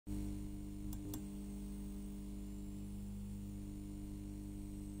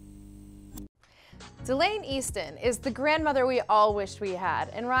Delaine Eastin is the grandmother we all wished we had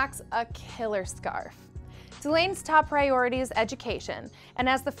and rocks a killer scarf. Delaine's top priority is education, and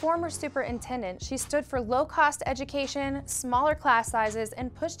as the former superintendent, she stood for low-cost education, smaller class sizes,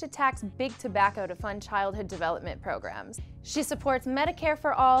 and pushed to tax big tobacco to fund childhood development programs. She supports Medicare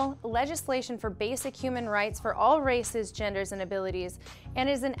for all, legislation for basic human rights for all races, genders, and abilities, and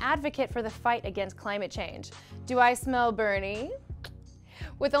is an advocate for the fight against climate change. Do I smell Bernie?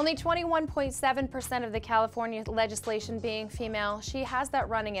 With only 21.7% of the California legislation being female, she has that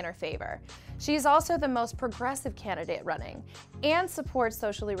running in her favor. She's also the most progressive candidate running and supports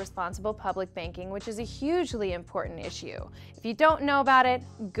socially responsible public banking, which is a hugely important issue. If you don't know about it,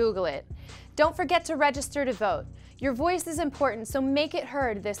 Google it. Don't forget to register to vote. Your voice is important, so make it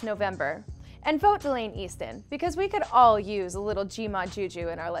heard this November. And vote Delaine Eastin, because we could all use a little GMA juju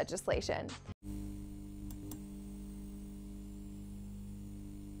in our legislation.